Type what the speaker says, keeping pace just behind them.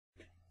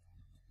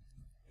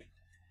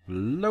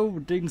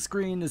Loading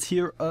screen is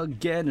here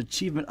again.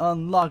 Achievement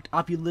unlocked.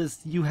 Opulus,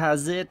 you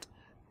has it.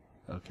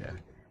 Okay.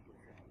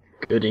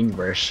 Good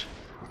English.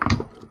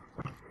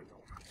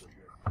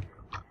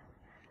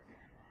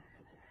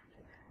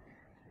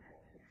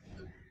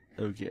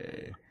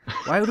 Okay.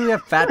 Why do we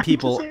have fat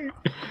people?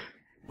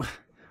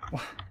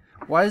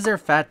 Why is there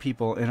fat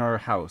people in our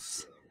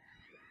house?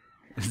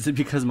 Is it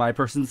because my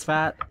person's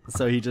fat?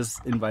 So he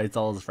just invites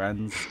all his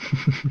friends?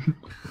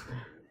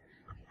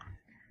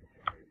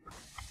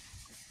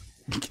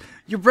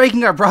 You're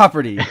breaking our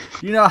property!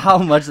 You know how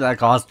much that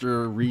cost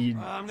to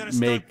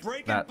remake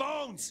that?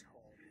 Bones.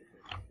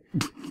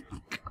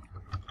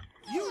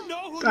 You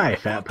know who Die,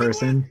 fat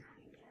person.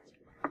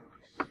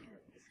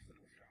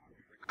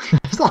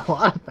 There's a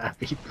lot of fat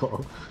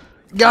people.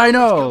 Yeah, I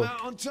know!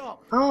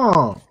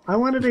 Oh, I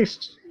wanted a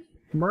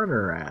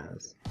murder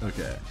ass.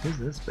 Okay. Who's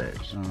this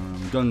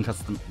bitch? Gun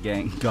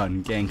gang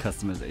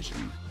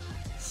customization.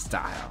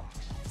 Style.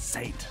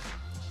 Saint.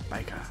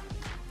 Biker.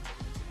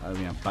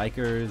 We have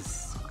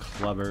bikers,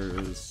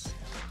 clubbers.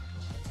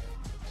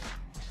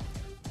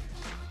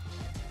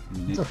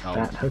 It's a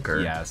fat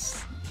hooker.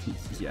 Yes.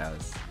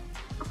 Yes.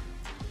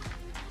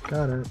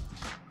 Got it.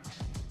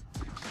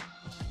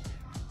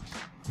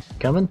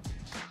 Coming?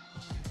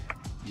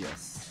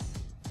 Yes.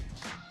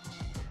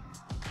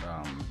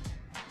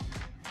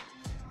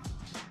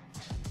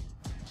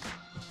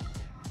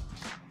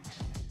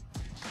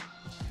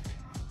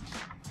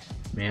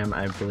 Ma'am,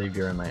 I believe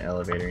you're in my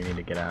elevator. You need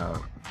to get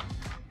out.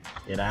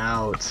 Get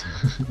out!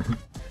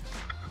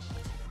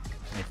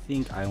 I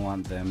think I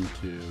want them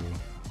to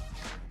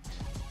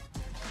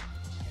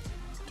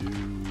do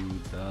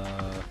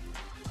the...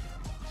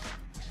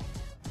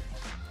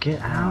 Get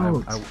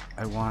out!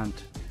 I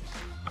want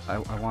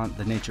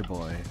the nature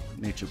boy.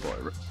 Nature boy.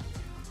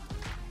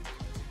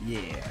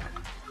 Yeah.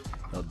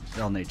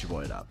 They'll nature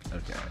boy it up.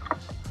 Okay.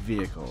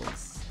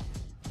 Vehicles.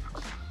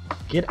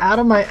 Get out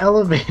of my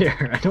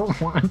elevator! I don't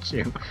want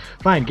you.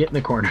 Fine, get in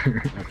the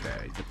corner.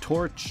 Okay. The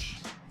torch.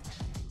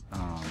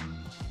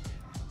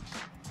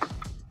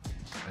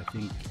 I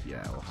think,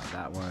 yeah, we'll have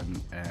that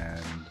one,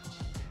 and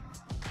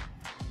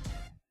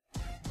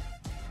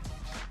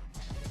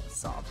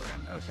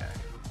Sovereign. Okay.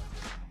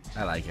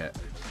 I like it.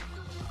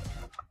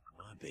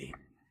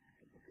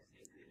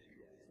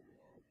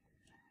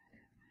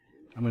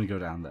 I'm gonna go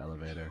down the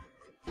elevator.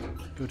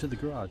 Go to the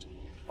garage.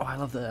 Oh, I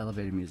love the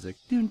elevator music.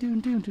 Doon doon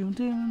doon doon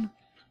doon.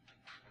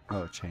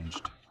 Oh, it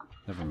changed.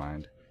 Never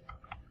mind.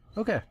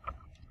 Okay.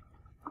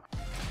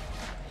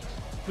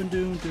 Doon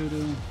doon doon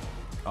doon.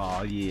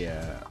 Oh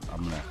yeah,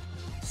 I'm gonna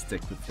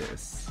stick with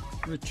this.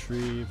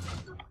 Retrieve.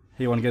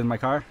 Hey, you wanna get in my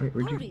car? Wait,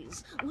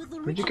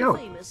 where'd you go?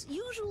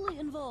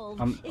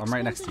 I'm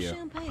right next to you.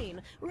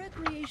 Champagne,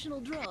 recreational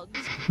drugs,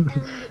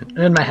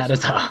 And my hat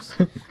is off.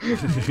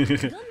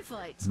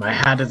 My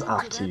hat is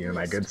off to you,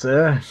 my good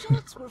sir.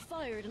 Shots were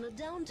fired in a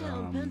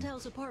downtown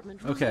penthouse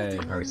apartment. Okay.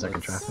 Are we stuck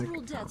in traffic?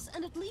 Several deaths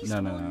and at least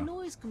No. one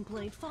noise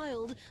complaint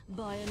filed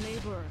by a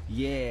neighbor.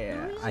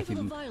 Yeah, The reason I for the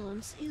can.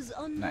 violence is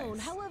unknown.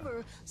 Nice.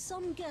 However,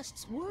 some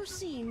guests were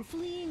seen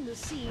fleeing the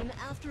scene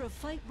after a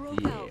fight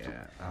broke out.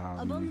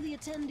 Yeah. Among the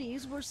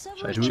attendees were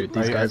several Should I shoot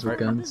these guys with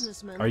guns?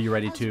 businessmen, Are you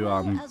ready as to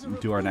well as a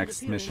do our reported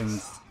next appearance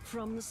missions?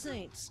 From the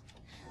Saints.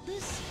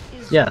 This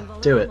is Yeah,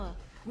 John do it. Valderrama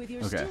with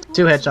your Okay. Stillport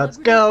 2 headshots,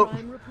 Celebrity go!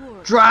 Crime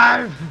Report.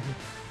 Drive!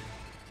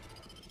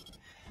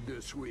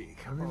 This week,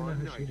 I don't even know on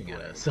who's shooting at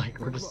Nightblade, us. Like,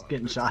 we're just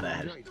getting shot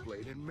at.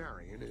 Nightblade and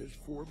Marion is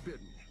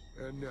forbidden,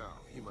 and now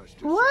you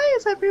must. Why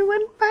is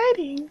everyone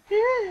fighting?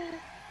 Hey,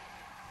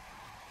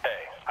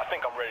 I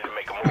think I'm ready to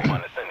make a move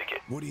on the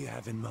syndicate. What do you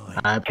have in mind?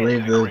 I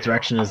believe the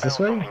direction is this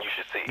way. Something you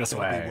should see. This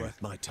It'll way. be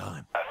worth my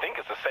time. I think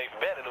it's a safe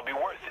bet. It'll be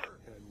worth it.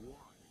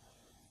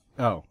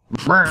 Oh.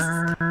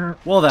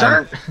 Well then.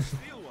 Turn!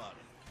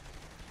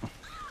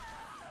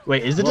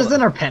 Wait, is it just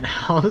in our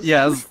penthouse?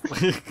 Yes.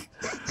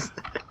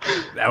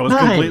 That was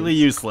Nice. completely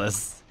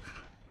useless.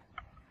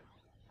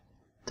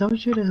 Don't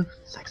shoot a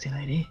sexy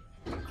lady.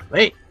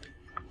 Wait!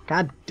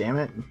 God damn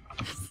it.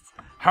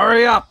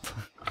 Hurry up!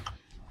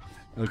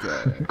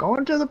 Okay.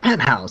 Going to the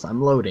penthouse.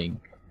 I'm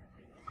loading.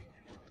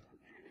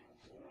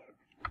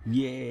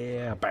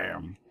 Yeah,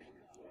 bam.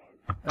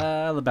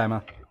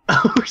 Alabama.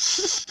 Oh,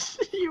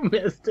 you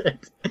missed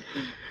it.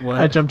 What?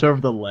 I jumped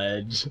over the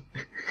ledge.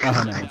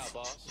 Oh, nice.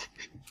 Boss,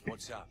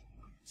 what's up?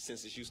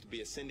 Since this used to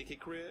be a syndicate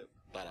crib,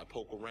 thought I'd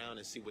poke around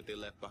and see what they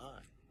left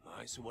behind.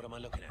 Alright, so what am I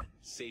looking at?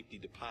 Safety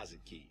deposit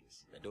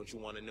keys. Now, don't you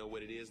want to know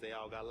what it is they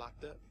all got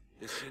locked up?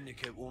 The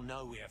syndicate will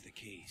know we have the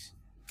keys.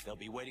 They'll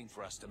be waiting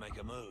for us to make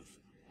a move.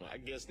 Well, I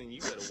guess then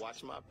you better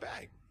watch my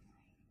back.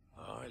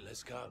 Alright,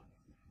 let's go.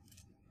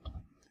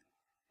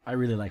 I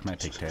really like my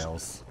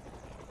pigtails.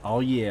 Oh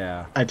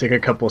yeah. I took a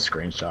couple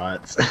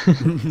screenshots.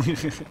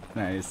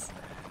 Nice.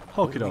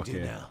 What Okie do we do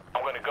dokie. now?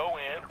 I'm gonna go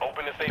in,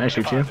 open the Can I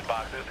safety shoot you? deposit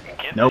boxes,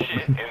 get Nope. the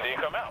shit, and then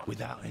come out.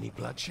 Without any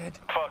bloodshed?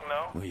 Fuck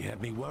no. Well, you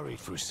had me worried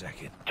for a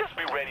second. Just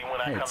be ready when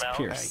Hey, I it's come out.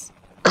 Pierce.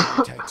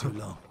 Didn't take too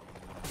long.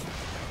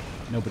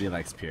 Nobody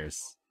likes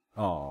Pierce.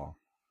 Oh.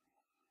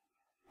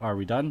 Are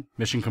we done?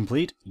 Mission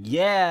complete?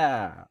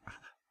 Yeah!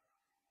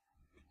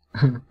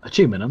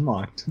 Achievement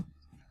unlocked.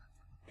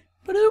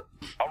 Ba-doop.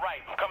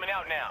 Alright, I'm coming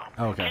out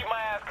now. Okay. Keep my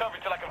ass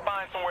covered till I can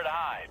find somewhere to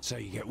hide. So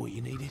you get what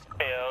you needed?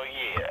 Hell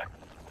yeah.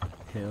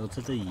 Hell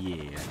to the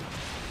yeah.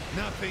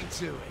 Nothing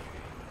to it.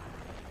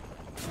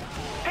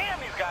 Damn,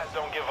 these guys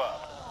don't give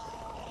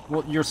up.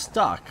 Well, you're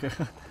stuck.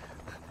 Of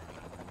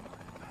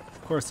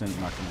course they're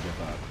not gonna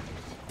give up.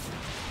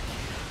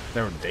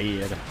 They're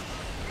dead.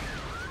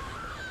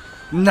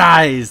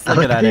 Nice! Look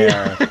at that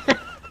air.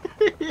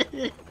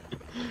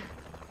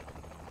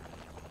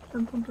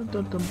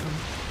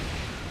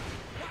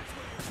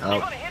 Oh,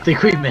 I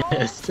think we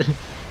missed.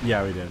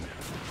 Yeah, we did. My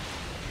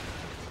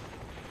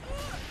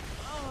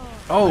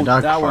Oh,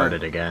 dog that farted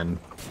one. again.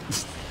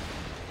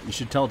 You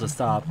should tell it to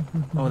stop.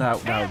 Oh,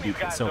 that would be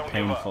so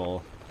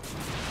painful.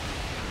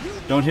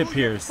 Don't hit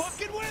Pierce.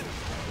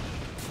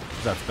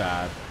 That's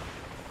bad.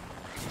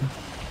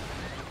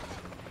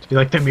 Do you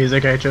like the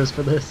music I chose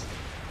for this?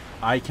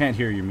 I can't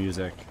hear your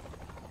music.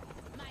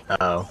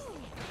 Oh.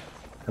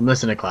 I'm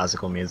listening to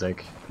classical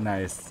music.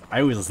 Nice.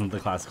 I always listen to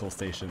the classical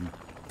station.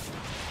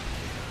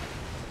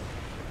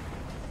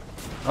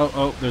 Oh,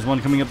 oh, there's one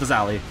coming up this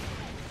alley.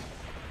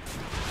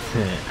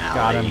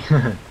 Got Alley.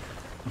 him.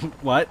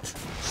 What?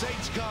 Sage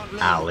can't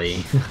lose.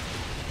 Alley.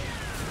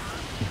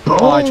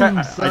 Oh, I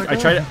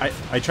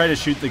sucker. tried to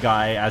shoot the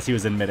guy as he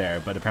was in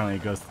midair, but apparently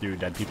it goes through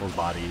dead people's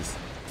bodies.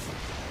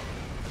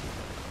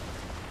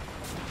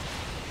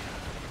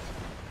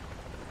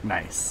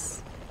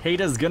 Nice.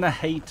 Haters gonna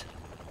hate.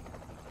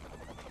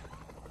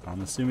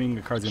 I'm assuming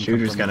the card's gonna come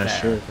Shooter's from gonna there.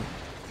 shoot.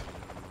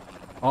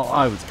 Oh,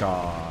 I was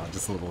gone.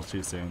 Just a little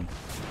too soon.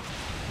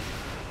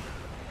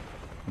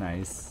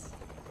 Nice.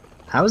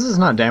 How is this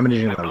not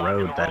damaging the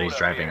road that he's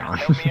driving on?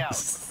 Help me out.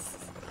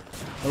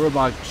 The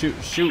robot, shoot!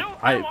 Shoot them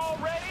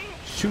already?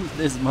 Shoot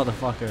this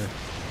motherfucker!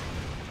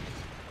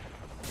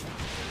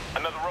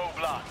 Another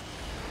roadblock.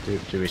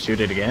 Do we shoot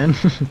it again?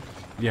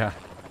 Yeah.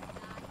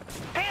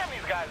 Damn,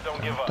 these guys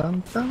don't give up.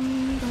 Dun, dun,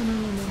 dun, dun,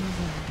 dun, dun.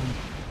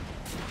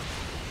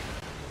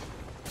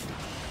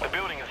 The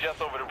building is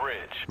just over the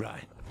bridge.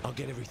 Right, I'll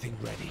get everything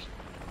ready.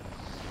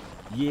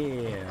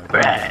 Yeah.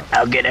 Right,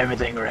 I'll get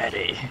everything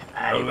ready.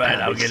 Alright,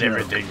 I'll get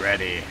everything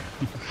ready.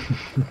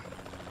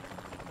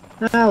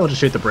 Ah, we'll just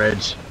shoot the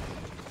bridge.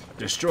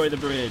 Destroy the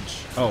bridge.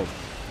 Oh.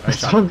 I That's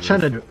shot what I'm the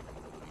trying to roof.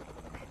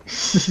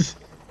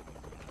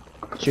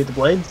 do. Shoot the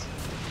blades?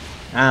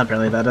 Ah,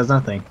 apparently that does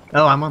nothing.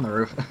 Oh, I'm on the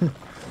roof.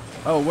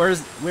 Oh, where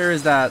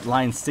is that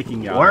line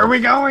sticking out? Where are we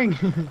going?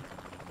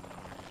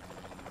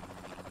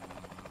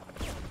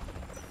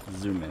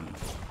 Zoom in.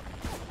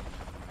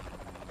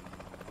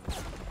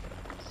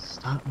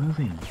 Stop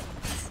moving.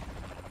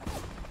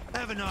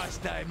 Have a nice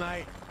day,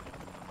 mate.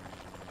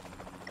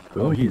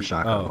 Ooh, he's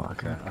shotgun oh,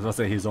 lock. okay. I was about to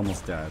say he's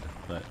almost dead,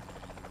 but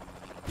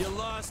You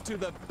lost to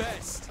the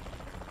best.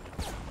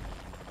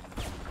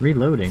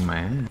 Reloading my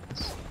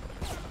ass.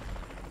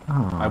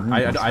 Oh,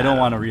 I don't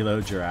want to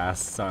reload your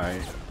ass. Sorry.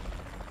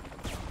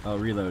 Oh,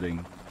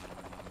 reloading.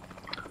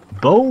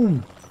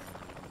 Boom!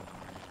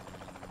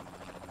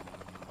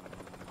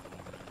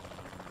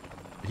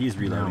 He's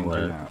reloading Now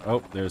too what? now.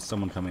 Oh, there's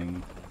someone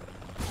coming.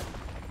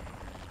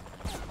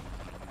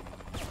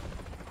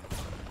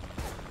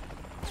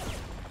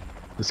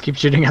 Just keep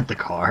shooting at the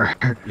car.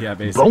 Yeah,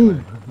 basically.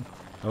 Boom!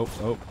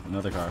 Oh,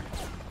 another car.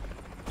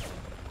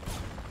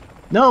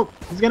 No!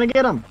 He's gonna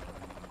get him!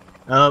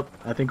 Oh,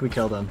 I think we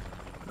killed him.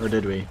 Or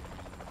did we?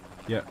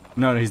 Yeah.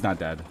 No, he's not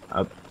dead.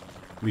 Oh,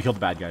 We killed the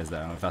bad guys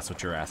though, if that's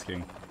what you're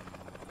asking.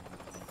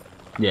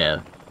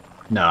 yeah.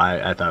 No,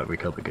 I thought we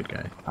killed the good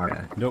guy.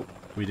 Alright. Nope,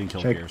 we didn't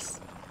kill Check. Pierce.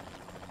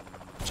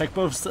 Check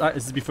both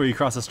sides before you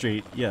cross the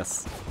street.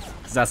 Yes,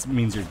 because that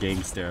means you're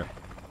gangster.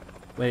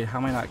 Wait, how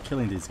am I not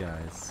killing these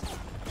guys?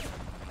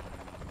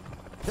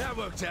 That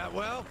worked out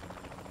well.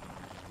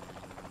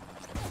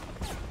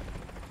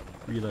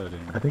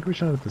 Reloading, I think we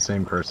shot at the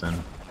same person.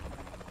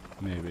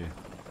 maybe.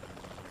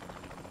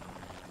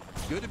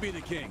 Good to be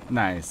the king.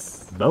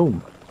 Nice.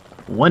 Boom!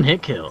 One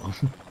hit kill.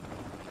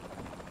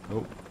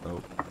 Oh.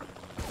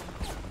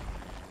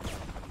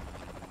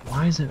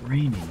 Why is it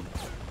raining?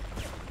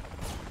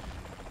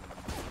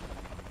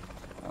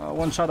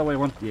 One shot away.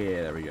 One.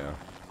 Yeah, there we go.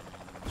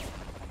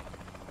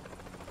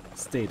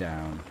 Stay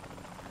down.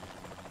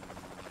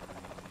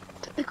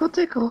 Tickle,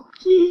 tickle.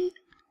 Yee.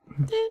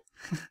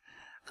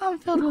 I'm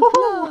filled with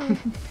love.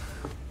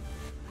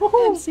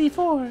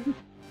 MC4.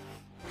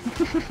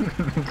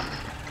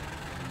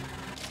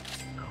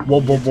 Whoa,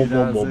 whoa, whoa,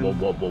 whoa, whoa, whoa,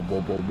 whoa,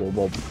 whoa, whoa,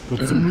 whoa, whoa.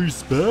 Put some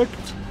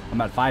respect. I'm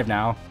at 5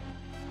 now.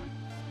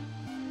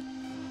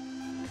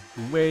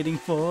 Waiting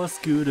for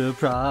Scooter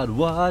Prod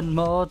one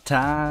more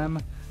time.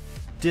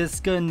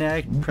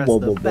 Disconnect, press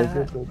the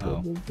back.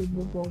 Oh.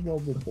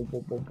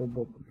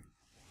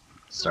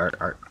 Start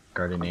Art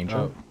Guardian Angel.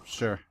 Oh,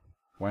 sure.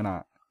 Why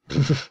not?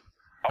 Alright,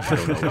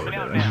 I'm coming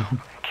out now.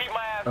 Keep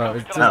my ass Oh,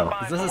 covered it's till I oh.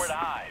 find Is this somewhere to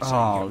hide.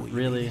 Oh,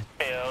 really?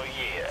 Hell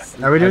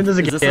yeah. Are we doing this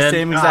again? Is this the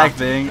same exact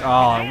thing?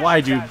 Oh,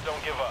 why'd you? Guys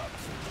don't give up.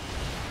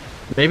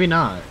 Maybe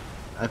not.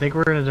 I think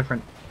we're in a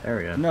different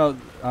area. No,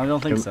 I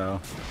don't think so.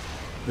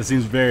 This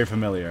seems very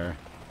familiar.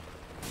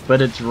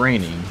 But it's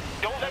raining.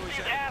 Don't let these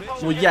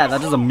assholes Well, yeah,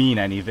 that doesn't mean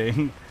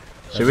anything.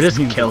 Should we just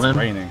means kill it's him?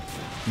 Raining.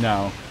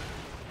 No.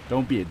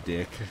 Don't be a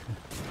dick.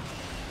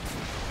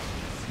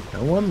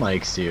 No one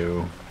likes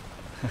you.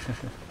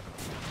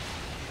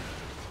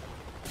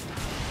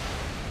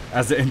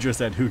 As the intro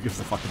said, who gives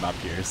a fuck about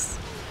Pierce?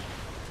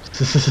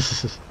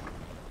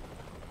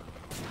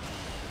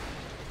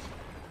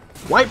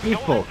 White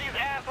people!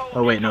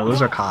 Oh wait, no,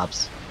 those are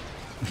cops.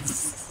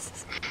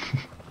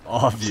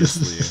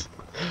 Obviously.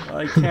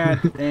 I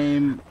can't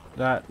aim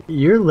that.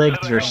 Your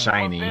legs are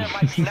shiny.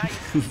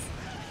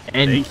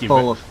 And Thank you,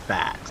 full of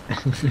fat.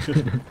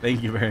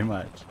 Thank you very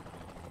much.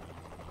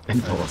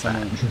 And full of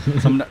fat.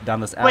 Someone down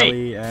this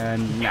alley,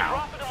 and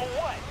now.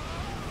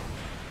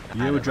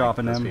 You were like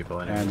dropping those him, people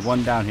and anyways.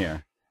 one down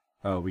here.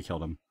 Oh, we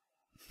killed him.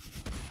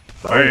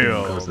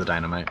 Boom goes the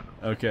dynamite.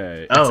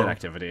 Okay, Oh. exit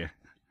activity.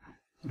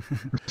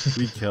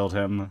 We killed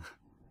him.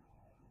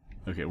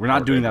 Okay, we're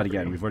not doing that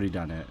again. We've already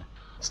done it.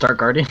 Start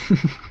guarding.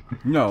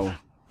 No.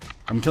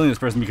 I'm killing this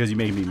person because you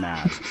make me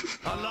mad.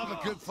 I love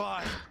a good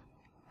fight.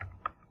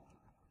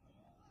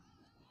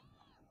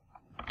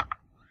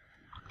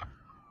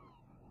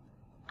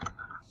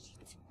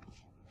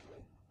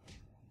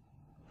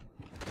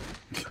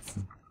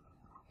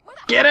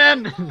 Get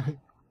in!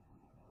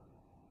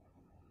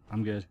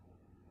 I'm good.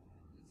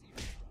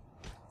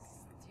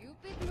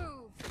 Stupid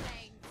move,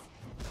 thanks.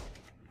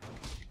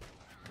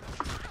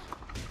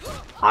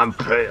 I'm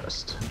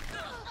pissed.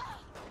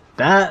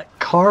 That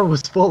car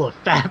was full of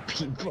fat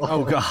people.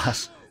 Oh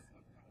gosh.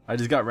 I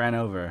just got ran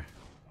over.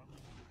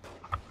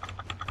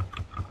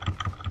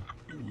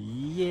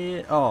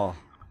 Yeah. Oh.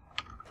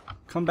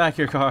 Come back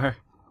here, car.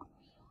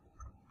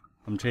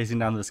 I'm chasing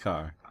down this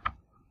car.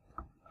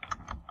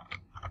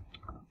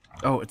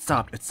 Oh, it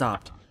stopped. It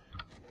stopped.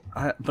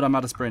 But I'm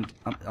out of sprint.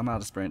 I'm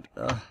out of sprint.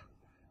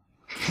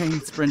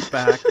 Can't sprint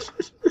back.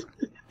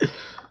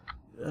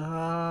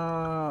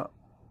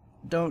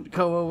 Don't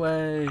go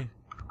away.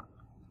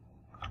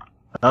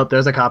 Oh,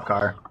 there's a cop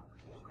car.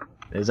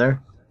 Is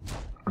there?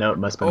 No, it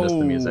must have been just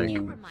the music.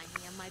 Remind me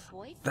of my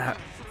boyfriend. That.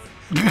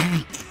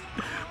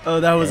 Oh,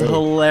 that was Hey,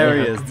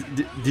 hilarious.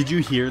 Did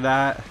you hear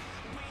that?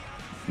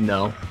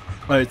 No.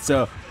 Alright,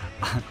 so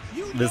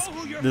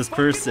this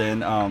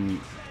person,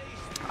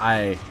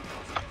 I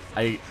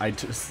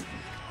just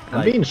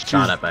I'm being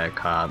shot at by a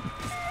cop.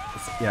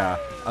 Yeah,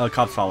 a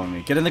cop's following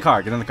me. Get in the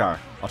car. Get in the car.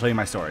 I'll tell you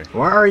my story.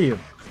 Where are you?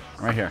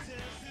 Right here.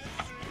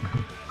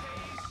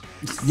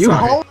 You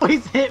Sorry.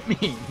 always hit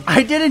me.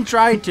 I didn't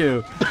try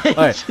to.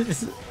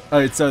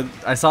 Alright, so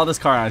I saw this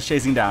car and I was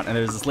chasing down, and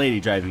there was this lady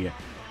driving it.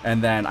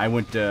 And then I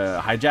went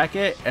to hijack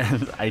it,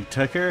 and I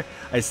took her.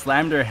 I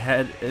slammed her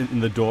head in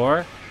the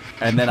door,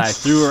 and then I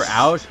threw her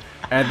out.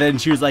 And then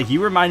she was like,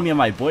 "You remind me of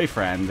my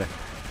boyfriend."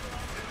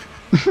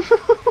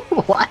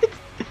 What?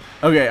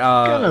 Okay.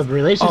 What kind of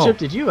relationship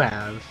did you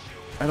have?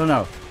 I don't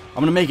know.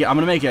 I'm gonna make it. I'm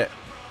gonna make it.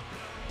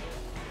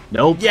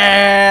 Nope.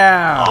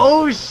 Yeah.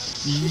 Oh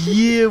shit.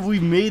 Yeah, we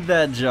made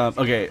that jump.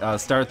 Okay,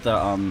 start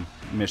the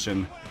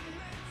mission.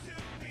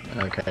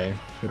 Okay,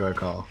 who do I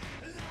call?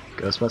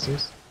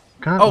 Ghostbusters?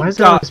 God, Oh why is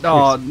god! that Oh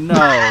always no!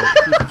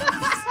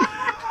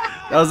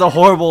 That was a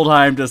horrible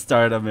time to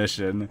start a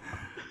mission.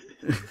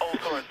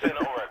 Also, send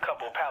over a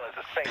couple pallets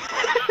of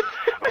sagebrush.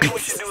 Maybe we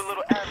should do a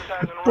little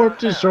advertising around Warp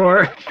to town.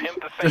 shore.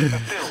 Pimp the safe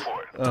and steal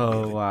for it.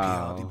 Oh Our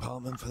wow!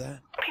 department for that.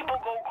 People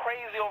go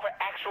crazy over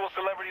actual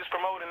celebrities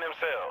promoting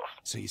themselves.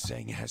 So you're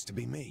saying it has to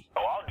be me?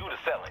 Oh, I'll do the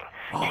selling.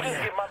 Oh, You just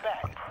yeah. get my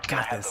back. Got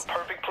I have this. the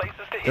perfect places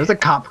to There's hit. a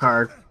cop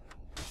car.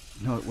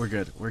 No, we're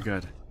good. We're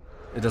good.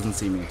 It doesn't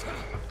see me.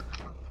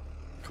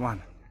 Come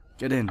on,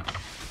 get in.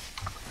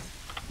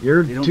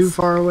 You're They don't too s-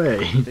 far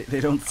away. They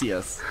don't see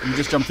us. You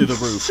just jump through the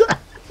roof.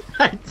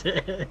 I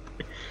did.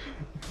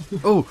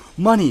 Oh,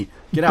 money!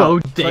 Get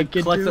out! Collect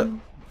the Bodicadoo?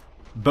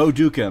 Bo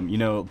Dukem. You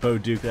know Bo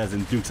Duke as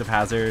in Dukes of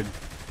Hazzard.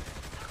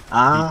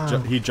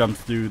 Ah. He jumps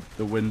through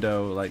the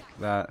window like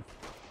that.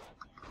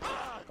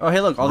 Oh, hey,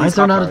 look! All Why these is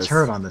there cop not cars. a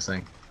turret on this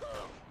thing?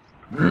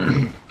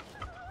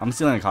 I'm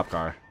stealing a cop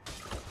car.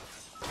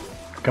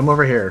 Come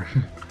over here.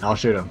 I'll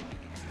shoot him.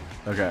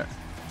 Okay.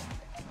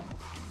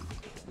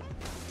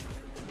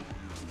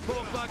 Poor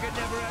bugger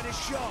never had a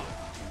shot.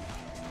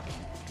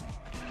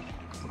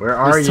 Where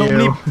are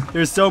you?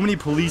 There's so many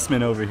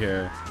policemen over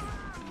here.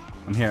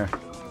 I'm here.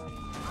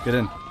 Get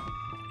in.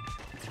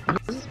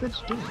 What is this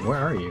bitch doing? Where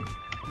are you?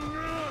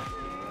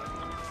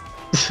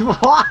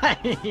 Why?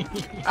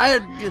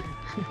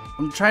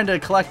 I'm trying to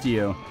collect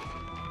you.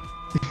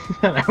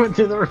 I went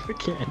through the roof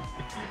again.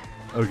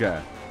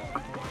 Okay.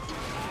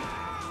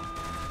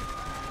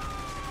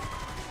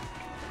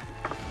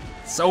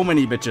 So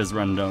many bitches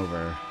run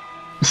over.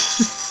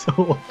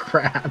 So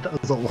crap,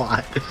 that was a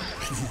lot.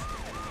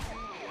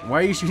 Why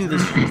are you shooting the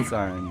street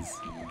signs?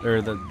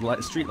 Or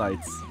the street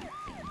lights?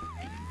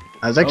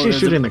 I was actually there's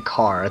shooting the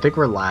car. I think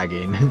we're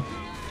lagging.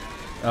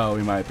 Oh,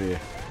 we might be.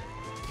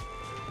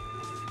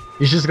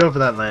 You should just go for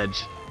that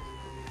ledge.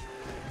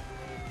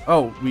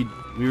 Oh, we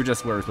were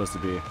just where we're supposed to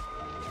be.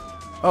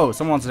 Oh,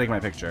 someone wants to take my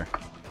picture.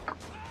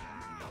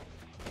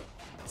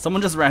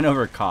 Someone just ran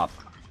over a cop.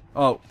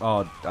 Oh,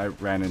 I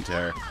ran into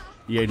her.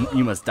 You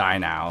must die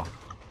now.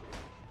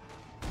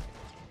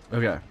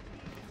 Okay.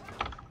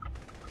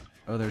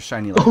 Oh, there's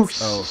shiny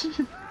lights.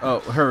 Oh,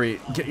 hurry.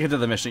 Get to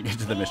the mission. Get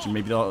to the mission.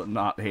 Maybe they'll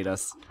not hate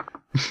us.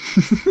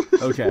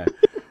 Okay.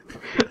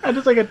 I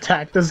just like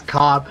attack this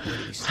cop,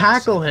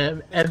 tackle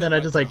him, and then I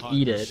just like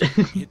eat it.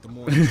 Hit the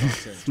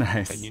Morningstar.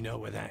 Nice. And you know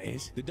where that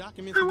is? The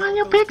documents I want about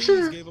your those picture.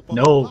 keys gave up on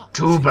the No, block.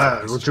 too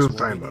bad. We're That's too just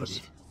what we famous.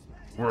 needed.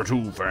 We're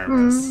too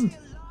famous.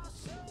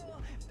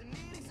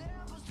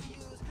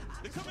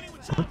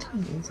 What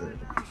time is it?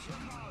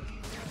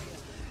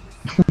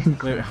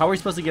 Wait, how are we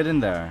supposed to get in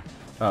there?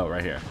 Oh,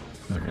 right here.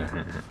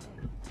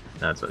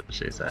 That's what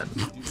she said.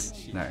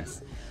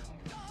 Nice.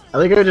 I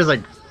think I just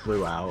like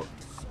flew out.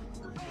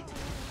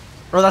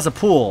 Oh, that's a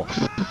pool.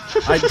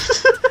 I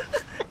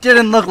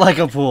didn't look like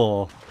a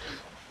pool.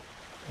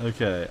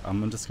 Okay,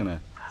 I'm just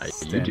gonna How you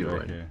stand doing?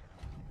 right here.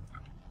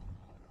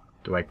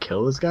 Do I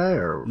kill this guy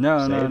or No.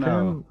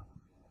 him?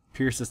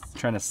 Pierce is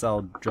trying to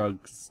sell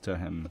drugs to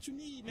him. What you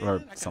need, man? Or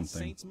I got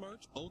something. Saints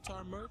merch,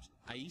 Otar merch,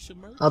 Aisha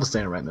merch. I'll just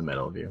stand right in the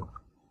middle of you.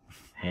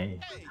 Hey,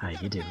 how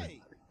you doing?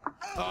 Hey,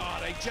 Oh,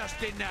 they just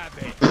didn't have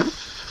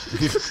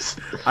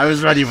it. I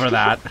was ready for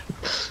that.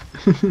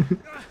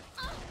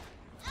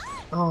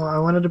 Oh, I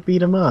wanted to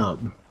beat him up.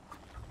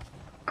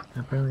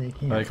 Apparently I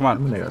can't. Alright, come on.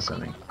 I'm gonna go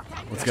swimming.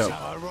 Let's That's go.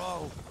 how I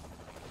roll.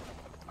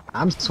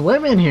 I'm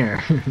swimming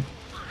here.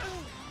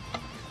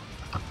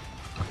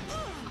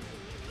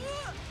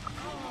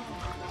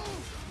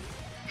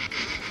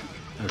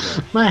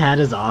 Okay. My hat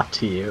is off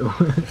to you.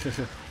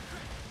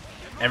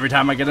 Every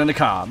time I get in the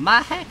car,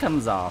 my hat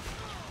comes off.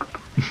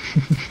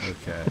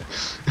 Okay.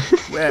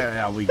 Where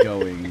are we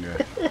going?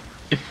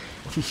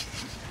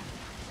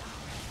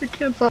 I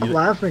can't stop You-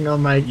 laughing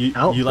on my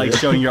outfit. You like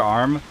showing your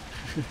arm?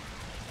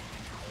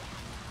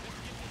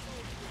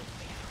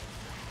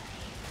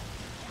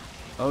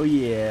 Oh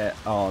yeah.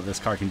 Oh, this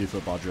car can do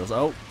football drills.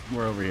 Oh,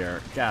 we're over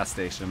here. Gas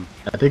station.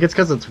 I think it's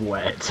because it's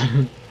wet.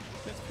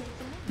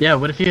 Yeah,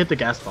 what if you hit the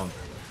gas pump?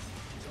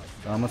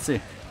 Let's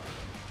see.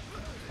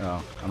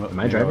 Oh, Am I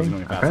maybe was driving?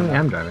 going fast Apparently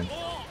enough. I'm driving.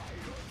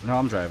 No,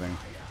 I'm driving.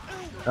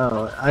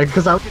 Oh,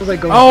 because I was like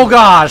going... Oh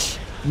gosh!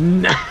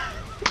 No.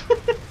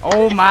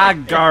 Oh my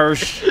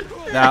gosh!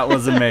 That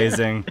was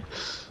amazing.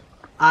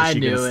 I Is she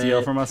knew gonna steal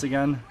it. from us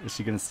again? Is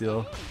she gonna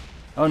steal?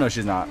 Oh no,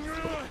 she's not.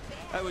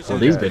 Well,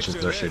 these Okay.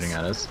 bitches are shooting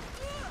at us.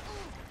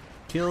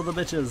 Kill the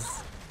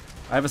bitches.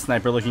 I have a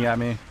sniper looking at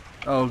me.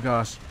 Oh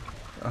gosh.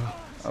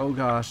 Oh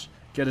gosh.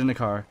 Get in the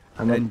car.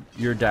 And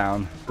you're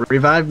down.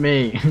 Revive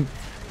me.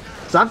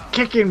 Stop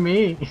kicking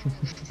me.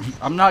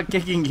 I'm not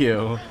kicking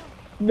you.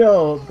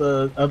 No,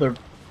 the other...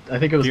 I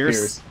think it was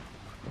Pierce? Pierce.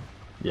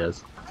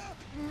 Yes.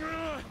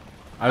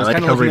 I was like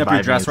kind how of looking up your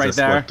reviving dress is right just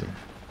there. looked-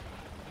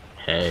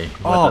 Hey,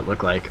 what Oh. that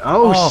look like?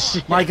 Oh, Oh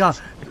shit. my god.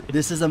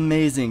 This is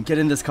amazing. Get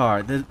in this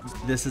car.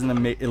 This is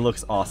an it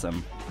looks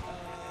awesome.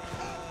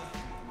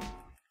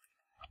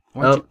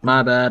 Why'd Oh, you-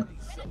 my bad.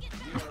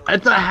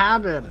 It's a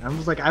habit. I'm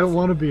just like, I don't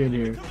want to be in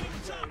here.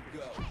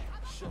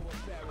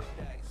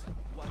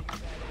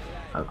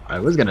 I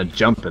was gonna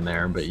jump in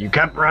there, but you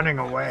kept running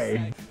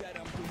away.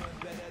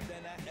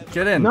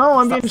 Get in. No,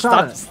 I'm Stop- being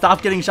shot at.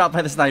 Stop getting shot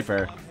by the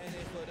sniper.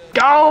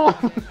 Go!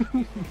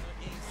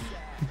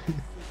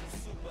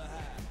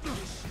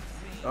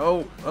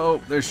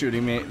 Oh, they're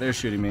shooting me. They're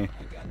shooting me.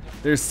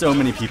 There's so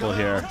many people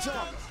here.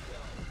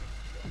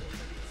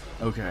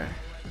 Okay.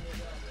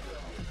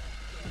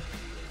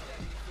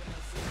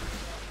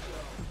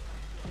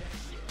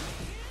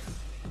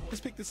 Let's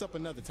pick this up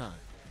another time.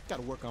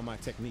 Gotta work on my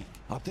technique.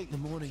 I think the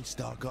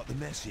Morningstar got the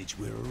message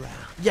we're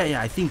around.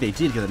 Yeah, I think they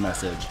did get a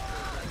message.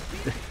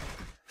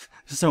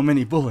 So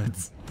many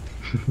bullets.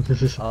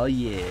 Oh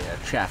yeah,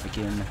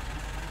 trafficking.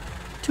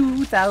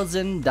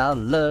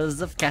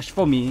 $2,000 of cash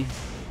for me.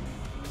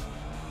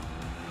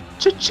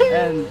 Cha-ching!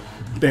 And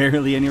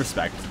barely any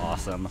respect.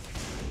 Awesome.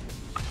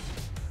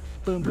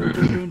 Boom, boom,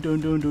 boom, boom,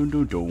 boom, boom,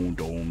 boom, boom,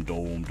 boom,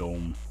 boom,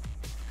 boom.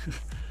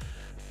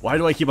 Why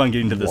do I keep on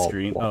getting to the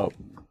screen? Oh.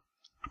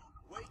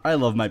 I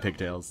love my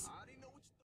pigtails.